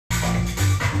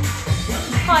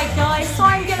Hi guys, so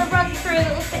I'm going to run through a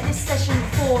little fitness session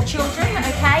for children,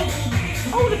 okay?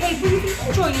 Older people, you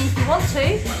can join in if you want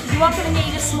to. You are going to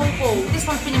need a small ball. This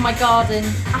one's been in my garden.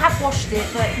 I have washed it,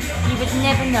 but you would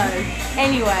never know.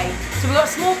 Anyway, so we've got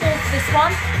a small ball for this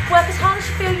one. Work as hard as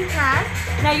you feel you can.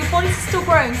 Now your body's still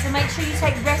growing, so make sure you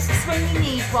take rests when you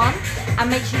need one,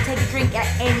 and make sure you take a drink at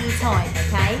any time,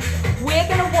 okay? We're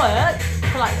going to work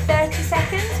for like 30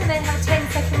 seconds and then have a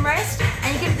 10-second rest,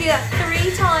 and you're going to do that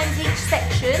 3 times each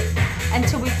section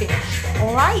until we finish,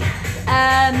 all right?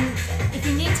 If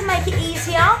you need to make it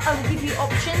easier, I will give you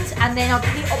options, and then I'll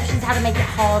give you options how to make it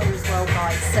harder as well,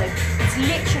 guys. So it's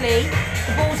literally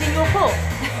the ball's in your court.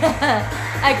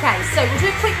 Okay, so we'll do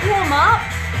a quick warm-up.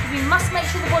 We must make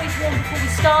sure the body's warm before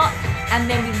we start, and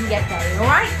then we can get going,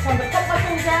 all right? So I'm going to pop my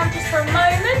ball down just for a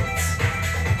moment.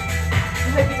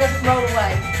 I hope it doesn't roll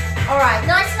away. All right,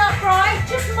 nice and upright.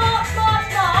 Just march,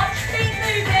 march, march. Feet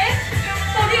moving.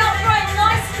 Body upright,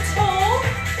 nice and tall.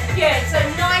 Good, so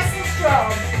nice and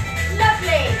strong.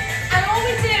 Lovely. And all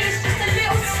we do is just a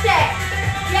little step.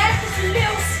 Yeah, just a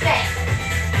little step.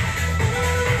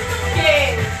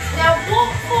 Good. Now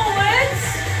walk forwards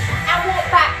and walk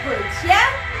backwards, yeah?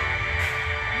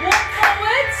 Walk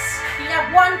forwards. You can have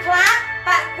 1 clap,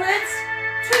 backwards,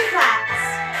 2 claps.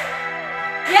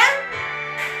 Yeah?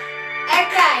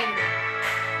 Again.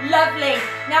 Lovely.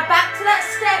 Now back to that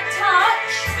step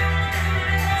touch.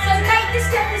 So make the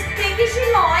step as big as you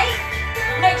like.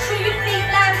 Make sure your feet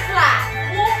land flat.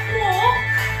 Walk, walk,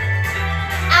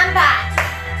 and back.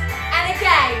 And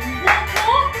again, walk,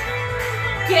 walk.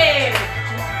 Good.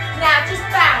 Now just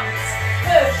bounce.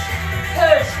 Push,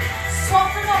 push.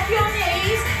 Soften off your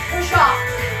knees. Push up.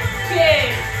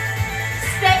 Good.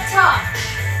 Step touch.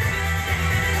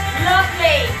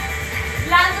 Lovely.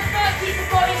 Land the foot, keep the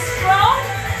body strong.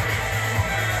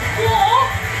 Walk.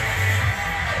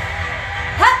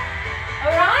 Hup.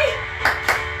 All right.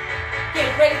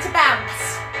 Good, ready to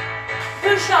bounce.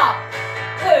 Push up,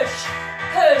 push,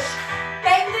 push.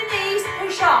 Bend the knees,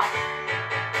 push up.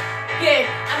 Good,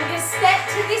 I'm going to step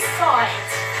to this side.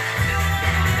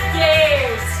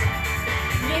 Good.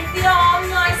 Lift the arm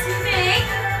nice and big.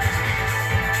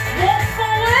 Walk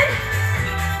forward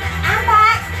and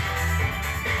back.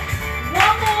 1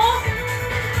 more.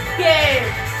 Good.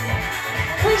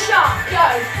 Push up, go,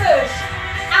 push.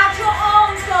 Add your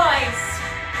arms, guys.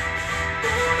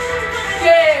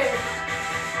 Good.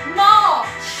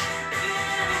 March.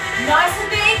 Nice and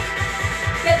big.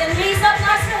 Get the knees up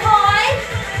nice and high.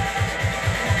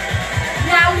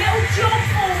 Now little jog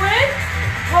forward.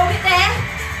 Hold it there.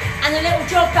 And a little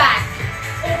jog back.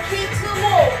 Or keep to the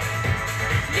wall.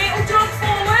 Little jog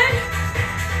forward.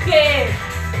 Good.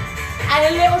 And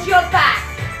a little jog back.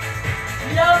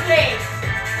 Lovely.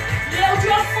 Little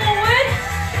jog forward.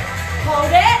 Hold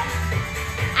it.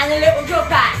 And a little jog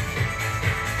back.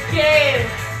 Good.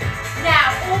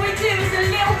 Now, all we do is a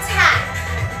little tap.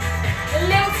 A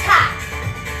little tap.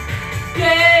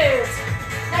 Good.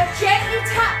 Now, gently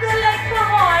tap the leg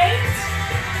behind.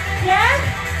 Yeah?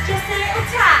 Just a little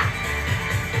tap.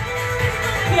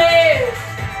 Good.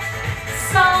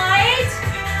 Side.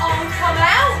 Arms come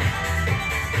out.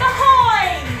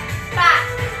 Behind. Back.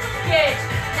 Good.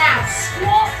 Now,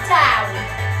 squat down.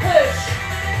 Push.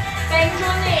 Bend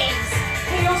your knees.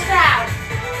 Heels down.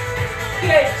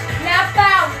 Good. Now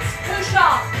bounce. Push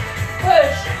up.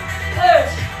 Push.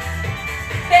 Push.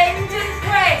 Bend and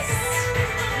press.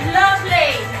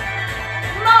 Lovely.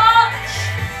 March.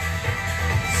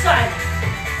 So,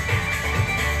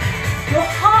 your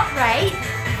heart rate,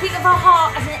 think of our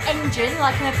heart as an engine,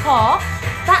 like in a car.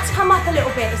 That's come up a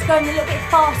little bit. It's going a little bit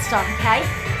faster, okay?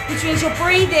 Which means you're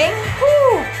breathing.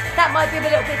 Whoo, that might be a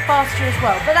little bit faster as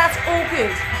well, but that's all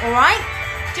good, all right?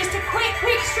 Just a quick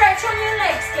stretch on your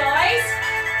legs, guys.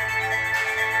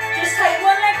 Just take 1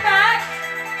 leg back.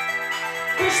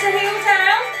 Push the heel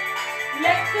down.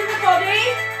 Lengthen the body.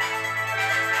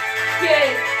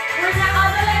 Good. Bring that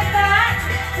other leg back.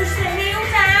 Push the heel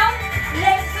down.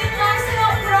 Lengthen nice and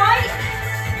upright.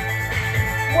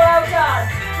 Well done.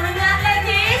 Bring that leg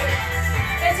in.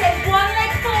 Then take 1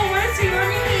 leg forward so you're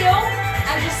on your heel.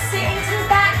 And just sit into the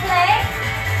back leg.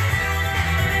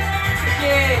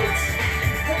 Good.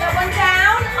 Put that one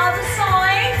down, other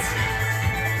side.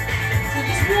 So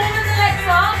just warming the legs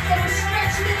up, then we're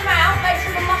stretching them out, make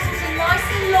sure the muscles are nice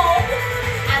and long,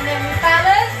 and then we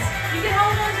balance. You can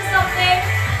hold on to something.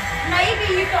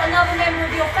 Maybe you've got another member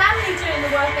of your family doing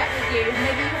the workout with you.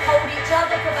 Maybe you hold each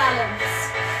other for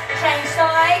balance. Change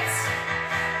sides.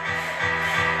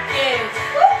 Good.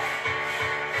 Woo.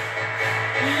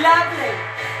 Lovely.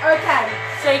 Okay,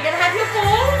 so you're going to have your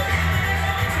ball.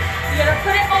 You're going to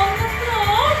put it on the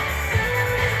floor.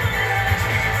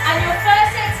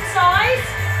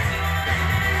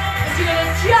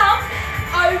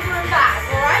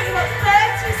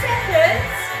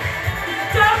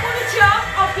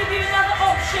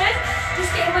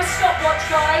 Watch,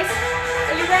 guys.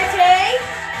 Are you ready?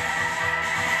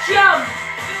 Jump.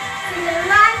 You're going to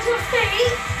land your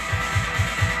feet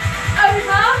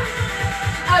over,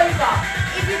 over.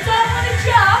 If you don't want to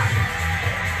jump,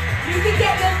 you can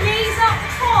get your knees up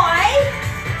high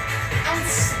and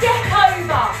step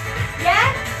over.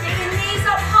 Yeah? Get your knees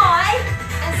up high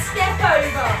and step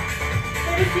over.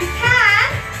 But if you can,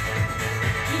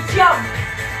 you jump.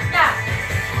 Now,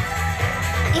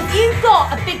 if you've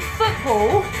got a big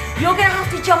football, you're going to have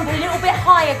to jump a little bit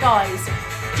higher, guys.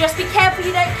 Just be careful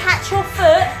you don't catch your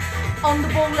foot on the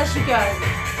ball as you go.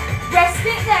 Rest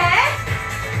it there.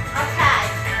 Okay.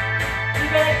 You're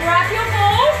going to grab your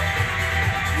ball.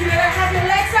 You're going to have your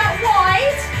legs out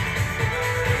wide.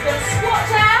 You're going to squat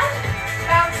down,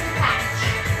 bounce and catch.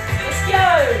 Let's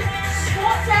go.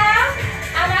 Squat down,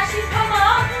 and as you come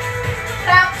up,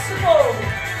 bounce the ball.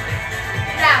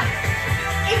 Now,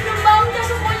 if your mum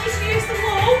doesn't want you to use the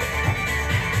wall,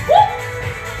 whoop,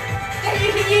 then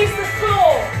you can use the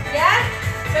floor, yeah?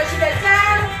 So as you go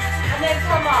down and then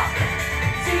come up.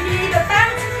 So you can either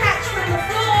bounce and catch from the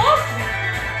floor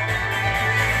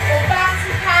or bounce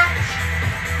and catch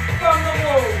from the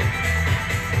wall.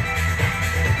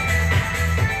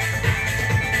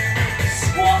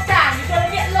 Squat down, you've got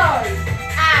to get low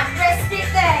and rest it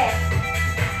there.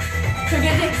 So we're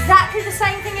going to do exactly the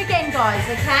same thing again, guys,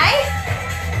 okay?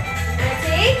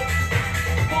 Ready?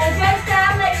 Ball goes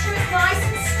down, make sure it's nice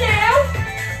and still.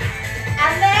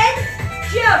 And then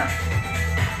jump.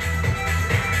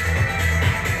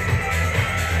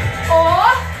 Or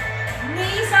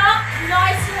knees up,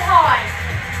 nice and high.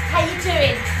 How you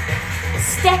doing?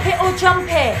 Step it or jump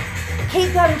it.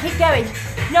 Keep going, keep going.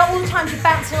 Not all the time you're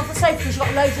bouncing off the sofa because you've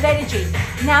got loads of energy.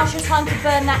 Now's your time to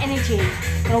burn that energy.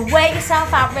 You're going to wear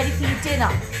yourself out ready for your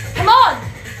dinner. Come on.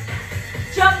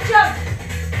 Jump, jump.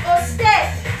 Or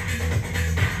step.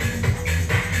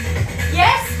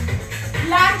 Yes?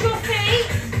 Land your feet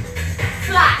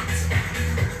flat.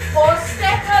 Or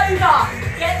step over.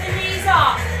 Get the knees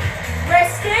up.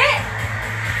 Rest it.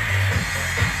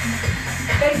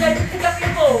 Then go to pick up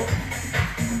your ball.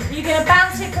 Are you going to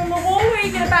bounce it from the wall or are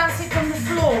you going to bounce it from the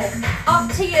floor?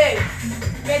 Up to you.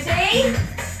 Ready?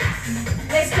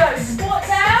 Let's go. Squat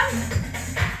down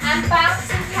and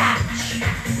bounce and catch.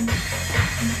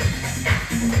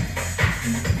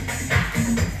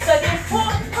 So the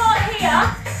important part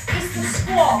here is the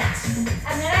squat.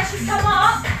 And then as you come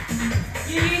up,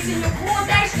 you're using your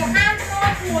coordination, your hand and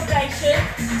eye coordination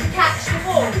to catch the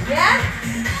ball, yeah?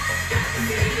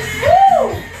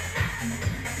 Woo!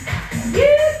 You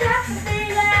got the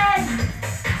feeling.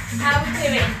 How are we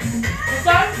doing? Well,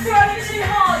 don't throw it too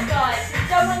hard, guys. We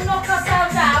don't want to knock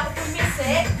ourselves out if we miss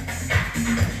it.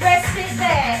 Rest it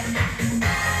there.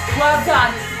 Well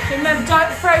done. So remember,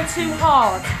 don't throw too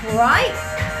hard, all right?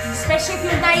 Especially if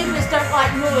your neighbours don't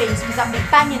like noise, because that'll be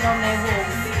banging on their wall.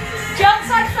 Jump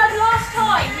side to side last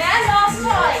time, yeah? Last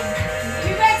time. Are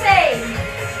you ready?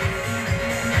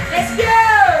 Let's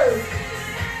go.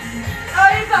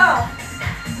 Over.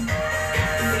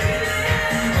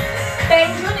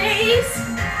 Bend your knees.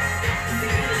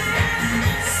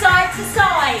 Side to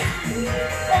side.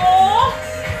 Or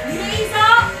knees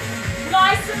up,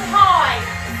 nice and high.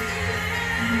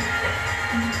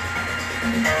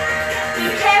 Be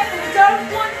careful, we don't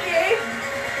want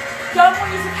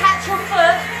you to catch your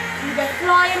foot. You go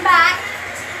flying back.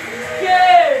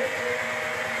 Good.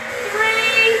 3,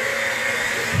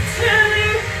 2,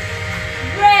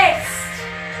 rest.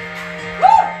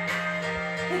 Woo!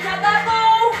 Pick up that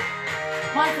ball.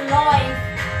 Mine's alive.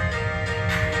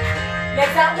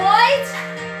 Legs out wide.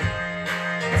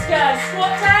 Let's go.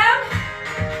 Squat down.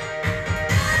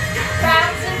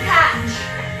 Bounce and catch.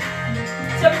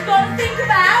 So we've got to think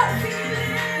about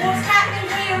what's happening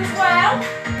here as well.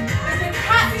 Is we're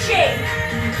catching.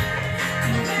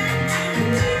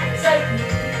 So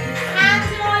hand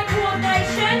and eye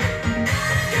coordination,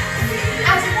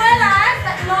 as well as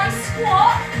that nice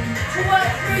squat to work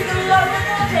through the lower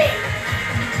body.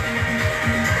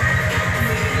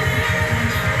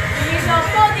 We use our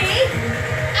body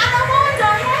and our mind,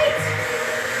 our head.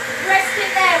 Rest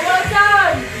it there, well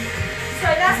done. So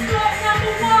that's block number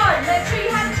 1. Make sure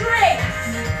you have a drink.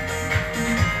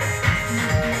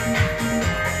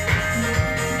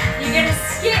 You're going to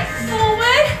skip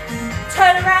forward,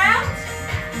 turn around,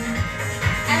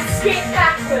 and skip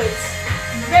backwards.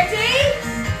 Ready?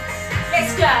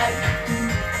 Let's go.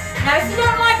 Now if you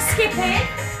don't like skipping,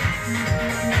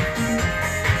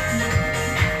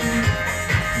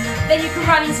 then you can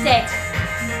run instead.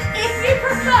 If you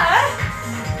prefer,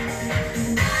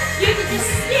 you can just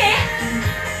skip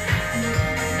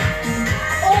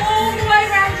all the way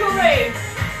around your room.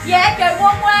 Yeah, go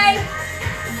one way,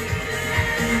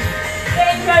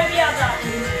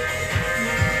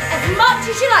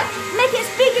 as you like. Make it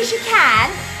as big as you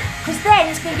can, because then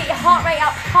it's going to get your heart rate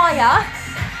up higher.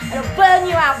 It'll burn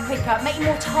you out quicker, make you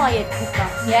more tired quicker,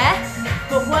 yeah?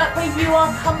 But work where you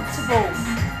are comfortable.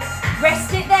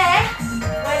 Rest it there.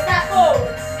 Where's that ball?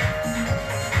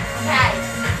 Okay.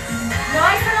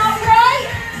 Nice and upright.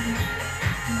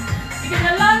 You're going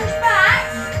to lunge back.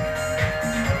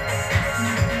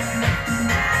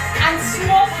 And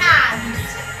swap hands.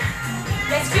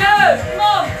 Let's go. Come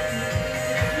on.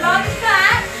 Lunge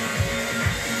back.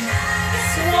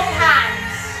 Swap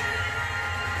hands.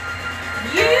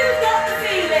 You've got the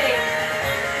feeling.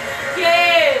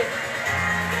 Good.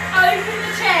 Open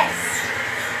the chest.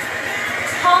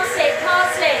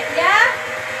 Pass it, yeah?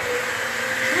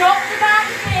 Drop the back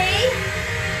knee.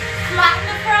 Flatten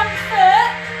the front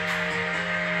foot.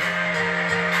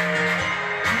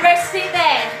 Rest it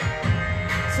there.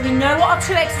 So we know what our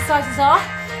 2 exercises are.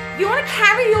 If you want to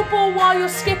carry your ball while you're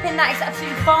skipping, that is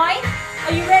absolutely fine.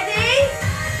 Are you ready?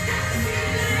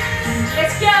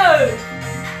 Let's go.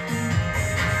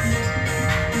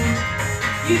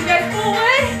 You go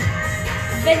forward,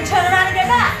 then turn around and go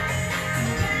back.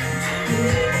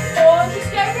 Or just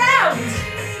go down.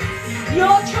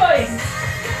 Your choice.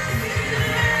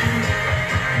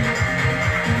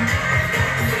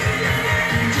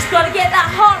 Just got to get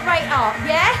that heart rate up,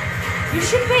 yeah? You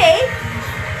should be a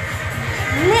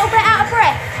little bit out of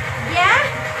breath, yeah?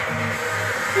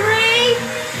 3.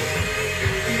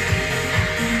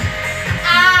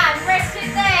 And rest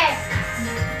it there.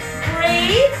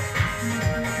 Breathe.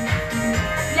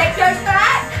 Leg goes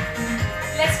back.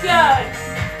 Let's go.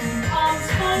 Arms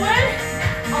forward,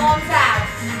 arms out.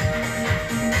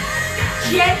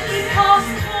 Gently pass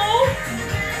the ball.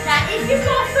 Now if you've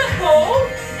got a football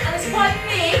and it's quite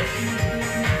big,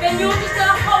 then you're just going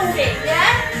to hold it,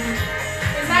 yeah?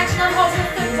 Imagine I'm holding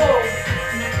a football.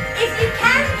 If you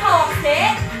can pass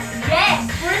it, yes,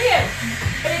 brilliant.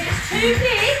 But if it's too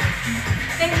big,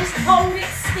 then just hold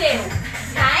it still,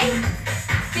 okay?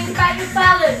 Think about your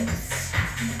balance.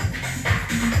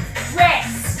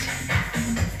 Rest.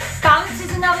 Balance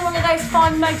is another one of those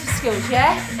fine motor skills,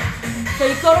 yeah? So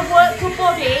you've got to work your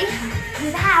body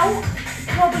without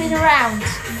wobbling around,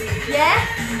 yeah?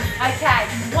 Okay,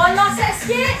 one last set of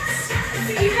skips.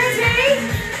 Are you ready?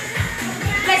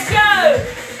 Let's go.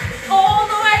 All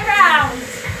the way round.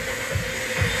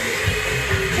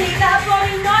 Keep that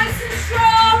body nice and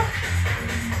strong.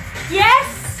 Yes?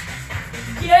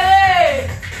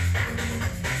 Good.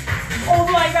 All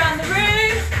the way around the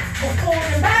room, or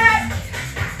forward and back.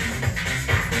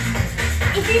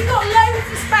 If you've got loads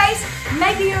of space,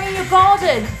 maybe you're in your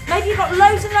garden. Maybe you've got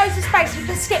loads and loads of space. You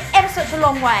can skip ever such a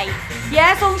long way.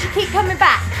 Yeah, as long as you keep coming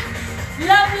back.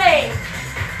 Lovely.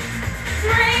 3,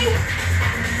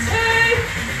 2,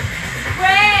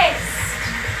 rest.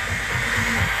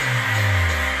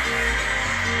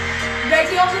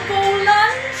 Ready on the ball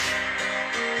lunge?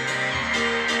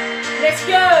 Let's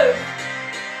go.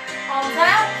 Arms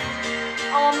out,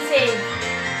 arms in.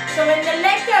 So when the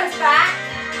leg goes back,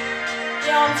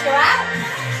 the arms go out.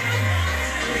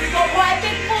 If you've got quite a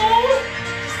big ball,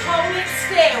 just hold it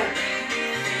still.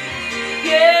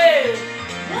 Good.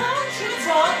 Won't you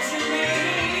talk to me?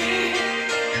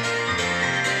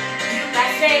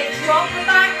 That's it. Drop the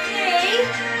back knee.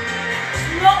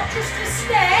 It's not just a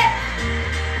step.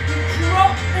 You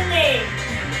drop the knee.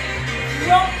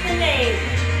 Drop the knee.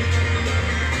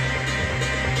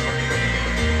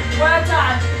 Well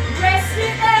done. Rest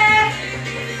it there.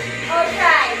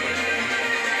 Okay.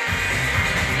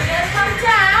 You're going to come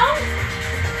down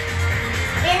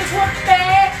into a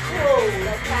bear crawl,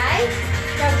 okay?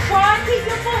 So try and keep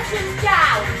your bottom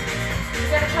down. You're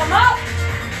going to come up.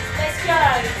 Let's go.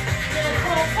 You're going to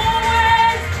crawl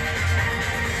forward.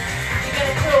 You're going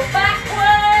to crawl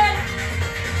backward.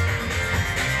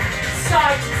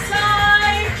 Side to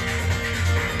side.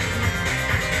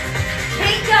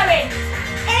 Keep going.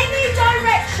 Any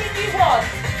direction you want.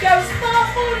 Go as far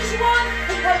forward as you want.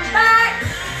 Keep coming back.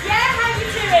 Yeah, how you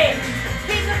doing?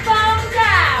 Keep the palm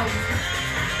down.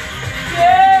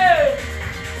 Good.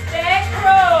 Bear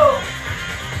crawl.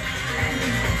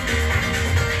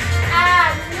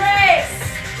 And rest.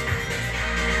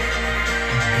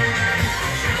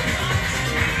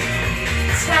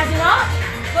 Standing up.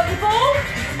 Got your ball.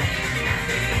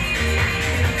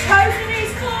 Toes and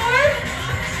knees forward.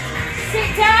 Sit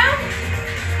down.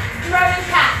 Throw and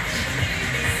catch.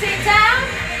 Sit down.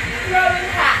 Throw and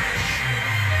catch.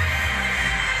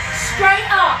 Straight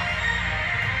up.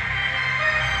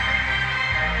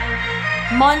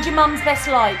 Mind your mum's best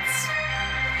lights.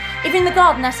 If in the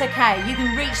garden, that's okay. You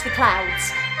can reach the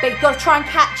clouds. But you've got to try and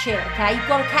catch it, okay? You've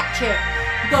got to catch it.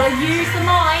 You've got to use the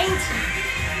mind.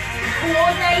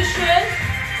 Coordination.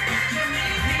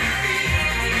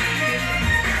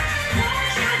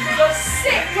 Just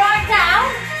sit right down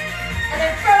and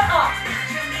then throw it up.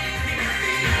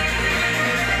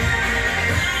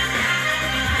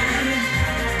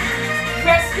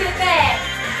 Rest it there.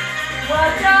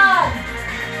 Well done.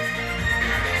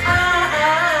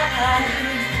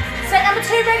 Set number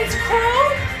 2 ready to crawl.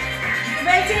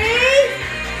 Ready?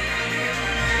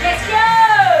 Let's go.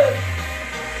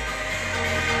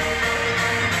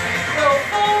 Crawl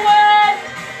forward.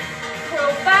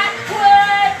 Crawl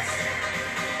backwards.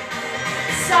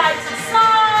 Side to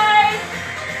side.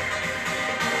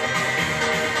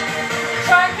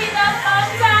 Try and keep that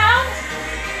arm down.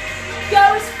 Go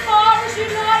as far as you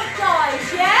like, guys,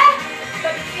 yeah?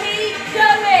 But keep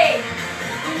going.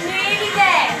 You're nearly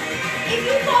there. If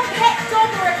you've got a pet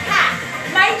dog or a cat,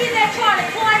 maybe they're trying to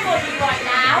climb on you right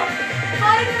now. If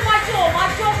I open my door, my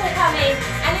dog will come in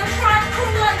and he'll try and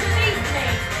crawl underneath me.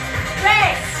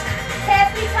 Rest.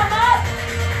 Carefully come up.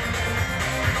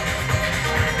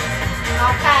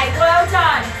 Okay, well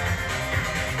done.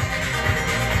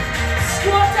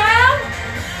 Squat down.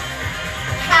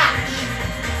 Catch.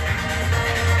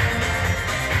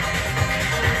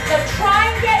 So try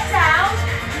and get down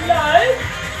low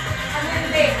and then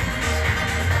lift.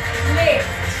 Lift.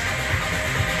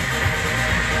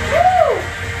 Woo!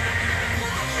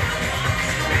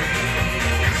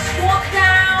 Squat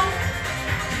down.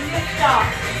 Lift up.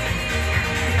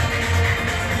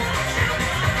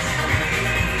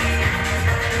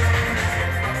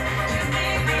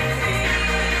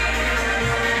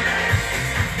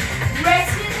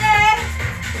 Rest in there.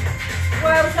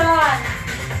 Well done.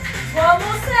 One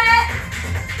more set.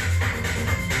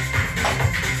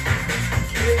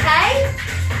 Okay?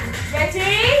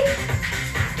 Ready?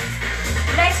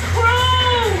 Let's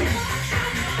crawl.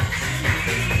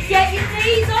 Get your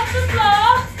knees off the floor.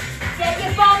 Get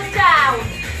your bum down.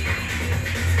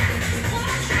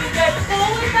 You go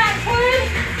forward, backward,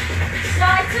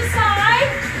 side to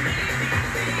side.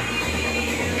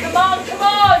 Come on, come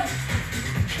on.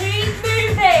 Keep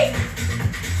moving.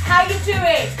 How you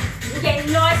doing? You're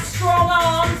getting nice strong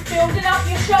arms, building up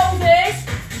your shoulders.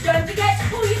 Don't forget to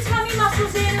pull your tummy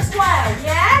muscles in as well,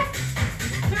 yeah?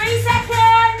 3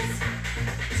 seconds.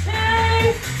 2.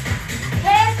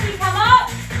 Carefully come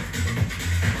up.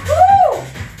 Woo!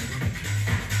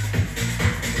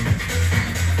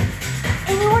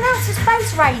 Anyone else's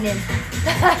face raining?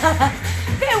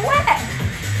 Bit wet.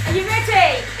 Are you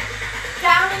ready?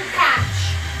 Down and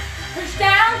catch. Push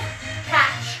down,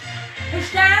 catch.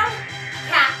 Push down,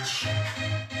 catch.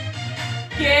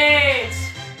 Good.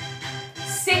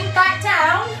 Sink back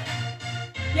down.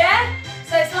 Yeah?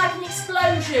 So it's like an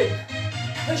explosion.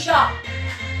 Push up.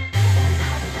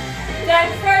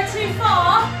 Don't throw too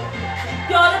far.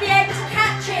 Gotta be able to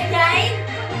catch it again.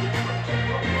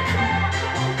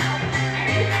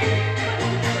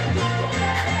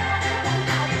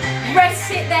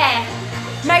 Rest it there.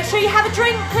 Make sure you have a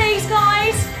drink, please,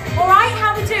 guys. All right,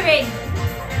 how are we doing?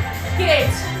 Good.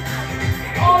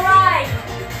 All right.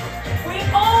 We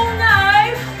all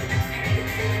know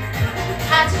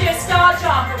how to do a star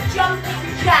jump or jumping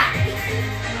jack.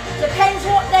 Depends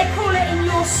what they call it in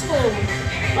your school.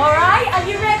 All right, are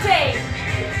you ready?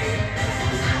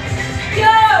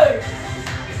 Go.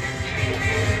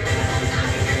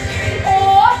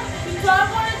 Or if you don't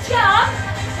want to jump,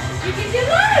 you can do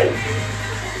low.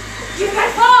 You can go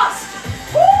fast.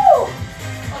 Woo.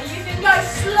 Or you can go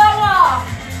slower.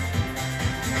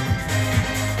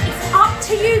 It's up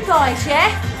to you guys, yeah?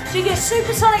 So you go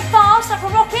supersonic fast like a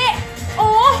rocket,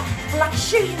 or like a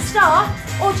shooting star,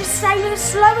 or just stay with a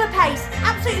slower pace.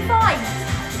 Absolutely fine.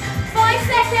 5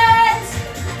 seconds.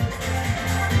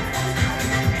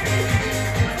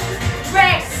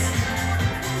 Rest.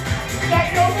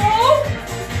 Get your ball.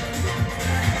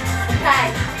 Okay.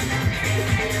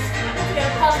 We're going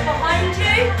to come behind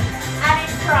you and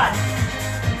in front.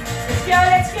 Let's go,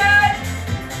 let's go.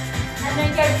 And then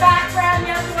go back round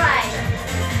the other way.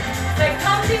 So it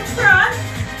comes in front,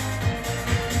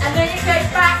 and then it goes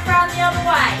back round the other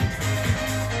way.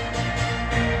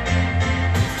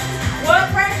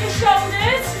 Work round your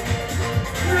shoulders,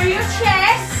 through your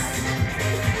chest.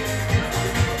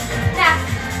 Now,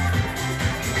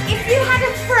 if you had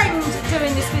a friend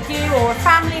doing this with you, or a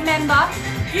family member,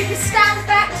 you can stand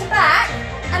back to back,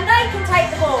 and they can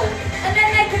take the ball, and then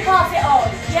they can pass it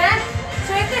on, yeah?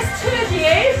 So if there's 2 of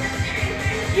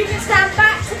you can stand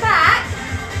back to back,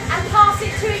 and pass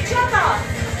it to each other.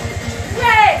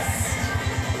 Rest.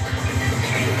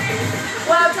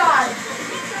 Well done.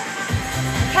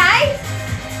 Okay.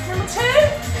 Number 2.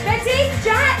 Ready?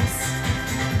 Jacks.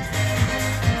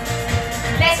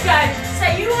 Let's go.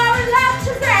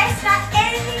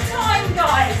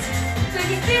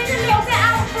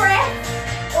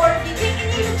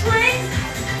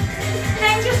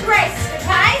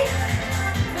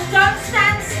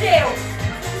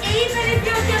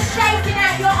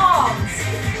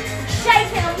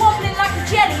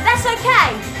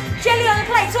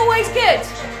 boys, good.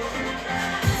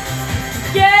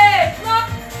 Good, come on.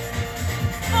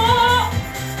 4.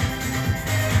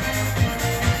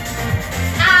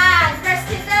 And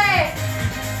rest it there.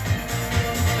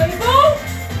 Got your ball?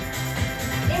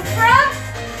 In front.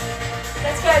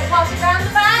 Let's go, pass it round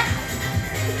the back.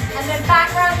 And then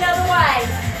back round the other way.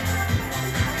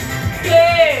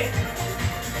 Good.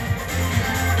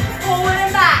 Forward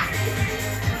and back.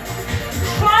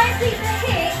 Try and keep the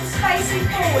hips facing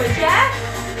forward, yeah?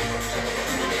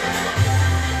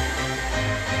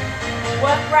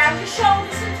 Work round your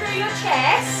shoulders and through your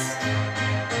chest.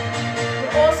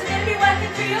 We're also going to be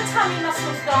working through your tummy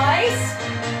muscles, guys.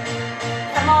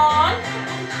 Come on.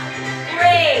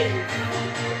 Breathe.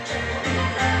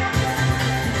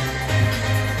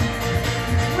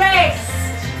 Rest.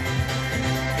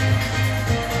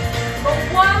 Got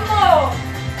one more.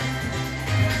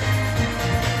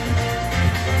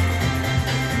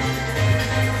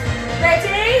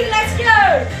 Ready? Let's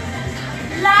go.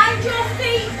 Land your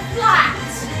feet flat.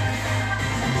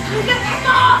 You can pick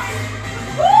off.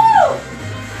 Woo!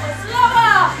 Or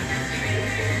slower.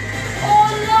 Or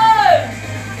low.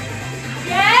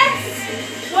 Yes?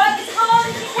 Work as hard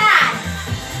as you can.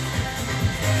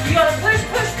 You gotta push,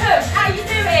 push, push. How you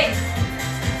doing?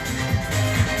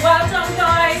 Well done,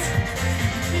 guys.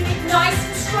 Keep it nice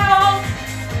and strong.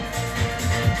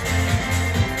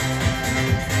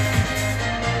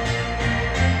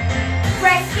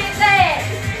 Rest it there.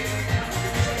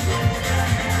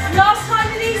 Last time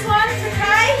with these ones,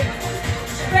 okay?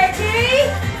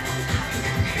 Ready?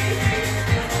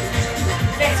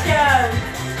 Let's go.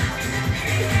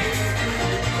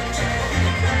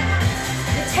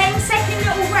 The 10-second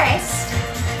little rest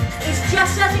is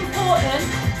just as important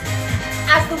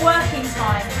as the working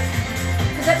time,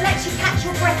 because it lets you catch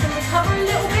your breath and recover a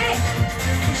little bit,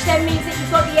 which then means that you've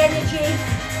got the energy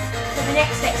for the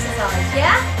next exercise,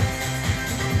 yeah?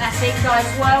 That's it, guys,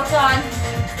 well done.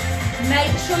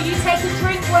 Make sure you take a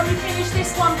drink when we finish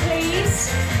this one, please.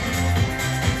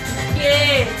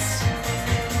 Good.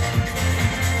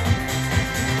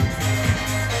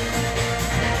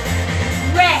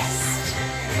 Rest,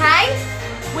 okay?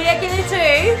 We are going to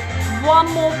do one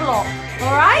more block,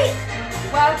 all right?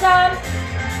 Well done.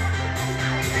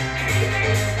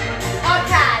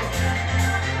 Okay.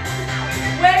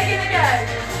 Where are we going to go?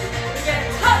 We're going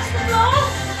to touch the floor.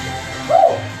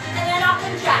 Woo, and then up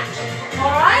and jack. All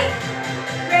right?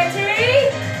 Ready?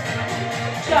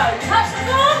 Go. Touch the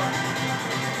floor.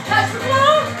 Touch the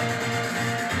floor.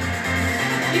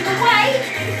 You can wait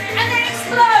and then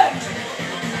explode.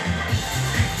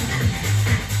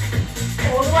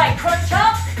 All the way. Crunch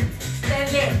up, then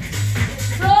lift.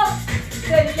 Floor,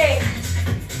 then lift.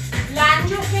 Land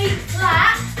your feet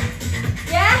flat.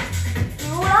 Yeah?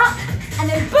 You're all up. And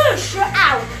then push, you're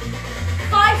out.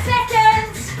 5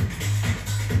 seconds.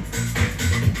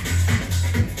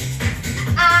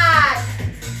 And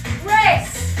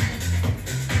rest.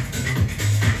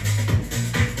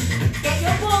 Get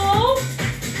your ball.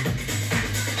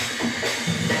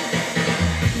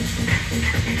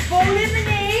 Ball in the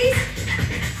knees.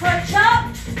 Crunch up.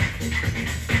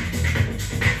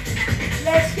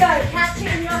 Let's go. Catch it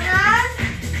in your hand.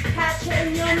 Catch it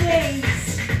in your knees.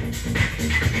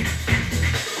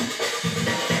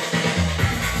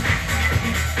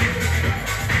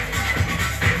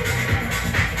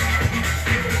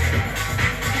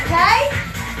 Okay?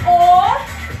 Or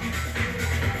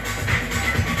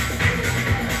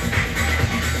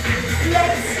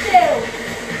legs still.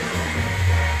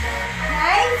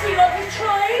 Okay? So you got your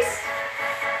choice.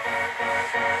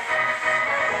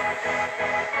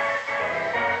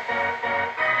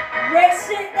 Rest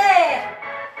it there.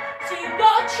 So you've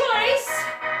got a choice.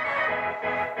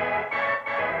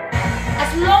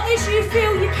 As long as you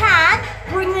feel you can,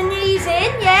 bring the knees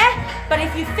in, yeah? But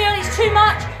if you feel it's too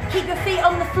much, keep your feet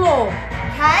on the floor,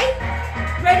 okay?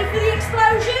 Ready for the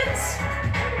explosions?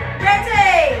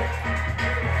 Ready?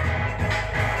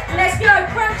 Let's go,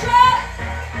 crunch up,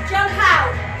 jump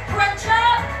out, crunch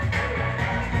up,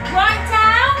 right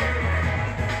down,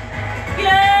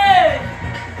 good,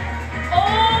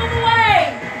 all the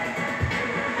way,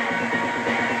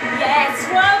 yes,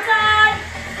 well done.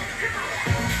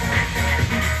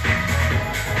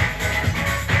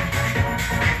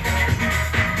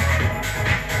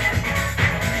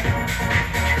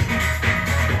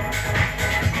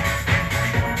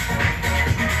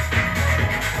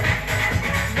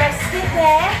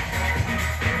 There,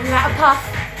 you're out of puff.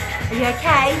 Are you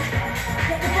okay?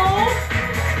 Get the ball.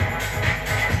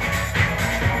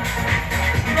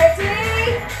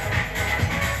 Ready?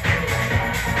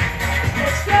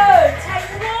 Let's go. Take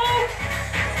the ball.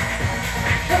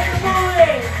 Put the ball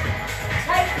in.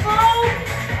 Take the ball.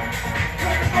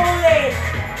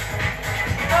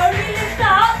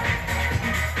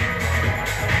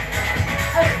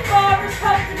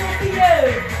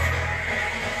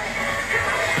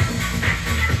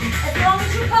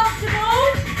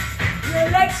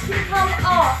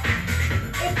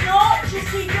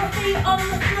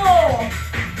 more.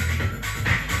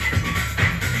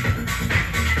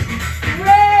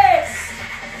 Rest.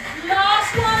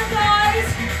 Last one, guys.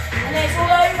 And then it's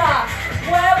all over.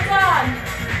 Well done.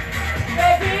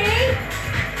 Ready?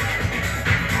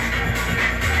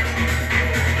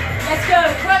 Let's go.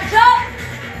 Crunch up.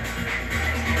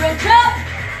 Crunch up.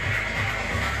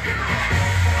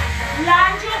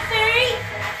 Land your feet.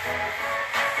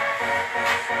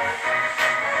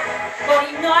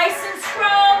 Body nice and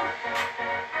strong.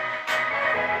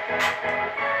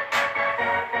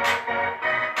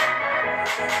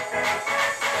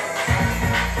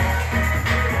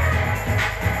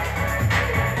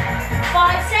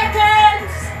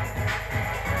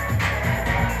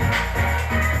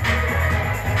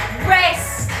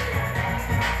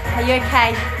 Are you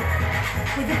okay?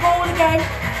 With the ball again,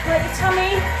 work your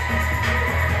tummy.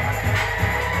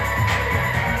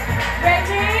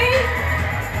 Ready?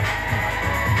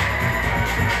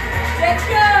 Let's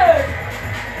go.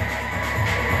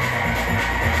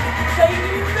 So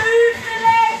you move the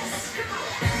legs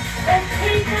and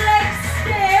keep the legs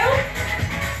still.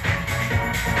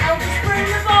 And just bring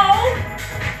the ball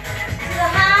to the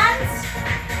hands,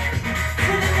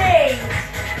 to the knees,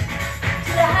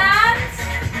 to the hands,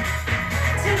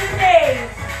 to the knees.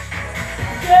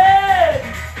 Good.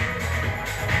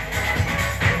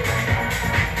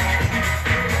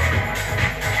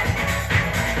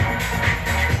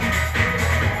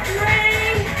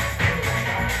 Three,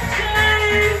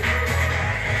 two,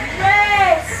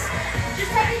 rest.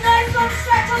 Just take a nice long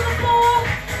stretch on the floor.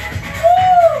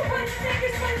 Woo! Point the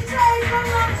fingers, point the toes,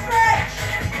 long stretch.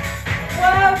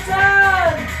 Well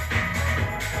done.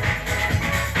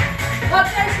 Hug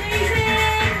those knees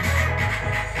in.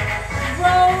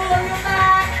 Roll on your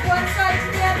back, one side to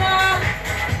the other.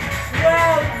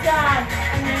 Well done.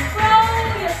 And then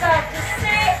roll yourself to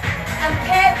sit and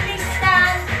carefully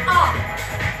stand up.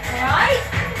 Alright?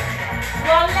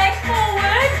 One leg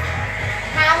forward.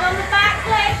 Hand on the back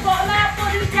leg, bottom out,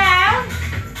 body down.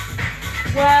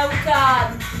 Well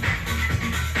done.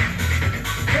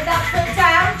 Put that foot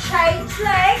down, change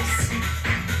legs.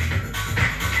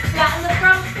 Flatten the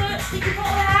front foot, stick your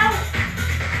bottom out.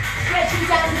 Stretching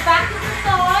down the back of the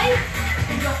thigh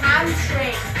and your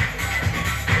hamstring.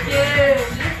 Good.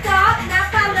 Lift up,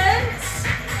 now balance.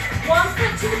 One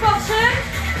foot to the bottom.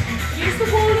 Use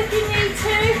the wall if you need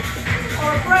to,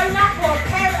 or a grown-up or a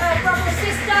parent, brother or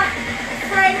sister, a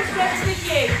friend whoever's with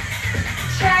you.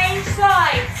 Change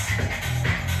sides.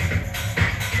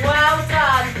 Well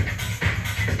done.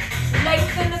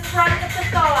 Lengthen the front of the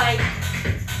thigh.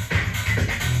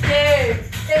 Good.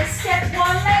 Then step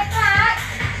one leg back.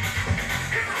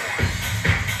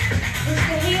 Push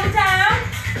the heel down,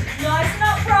 nice and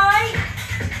upright.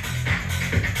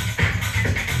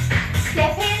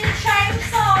 Step in and change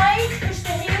sides, push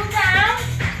the heel down.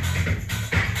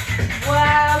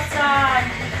 Well done.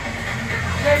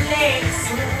 Release.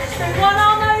 Bring one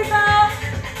arm over.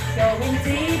 Going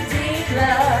deep, deep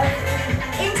love.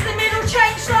 Into the middle,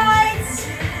 change sides.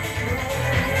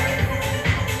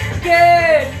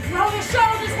 Good. Roll your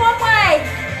shoulders one way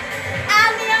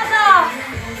and the other.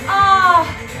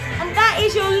 And that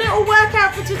is your little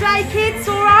workout for today, kids,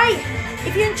 all right?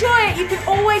 If you enjoy it, you can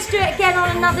always do it again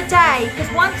on another day,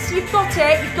 because once you've got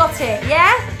it,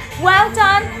 yeah? Well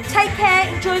done, take care,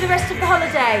 enjoy the rest of the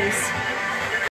holidays.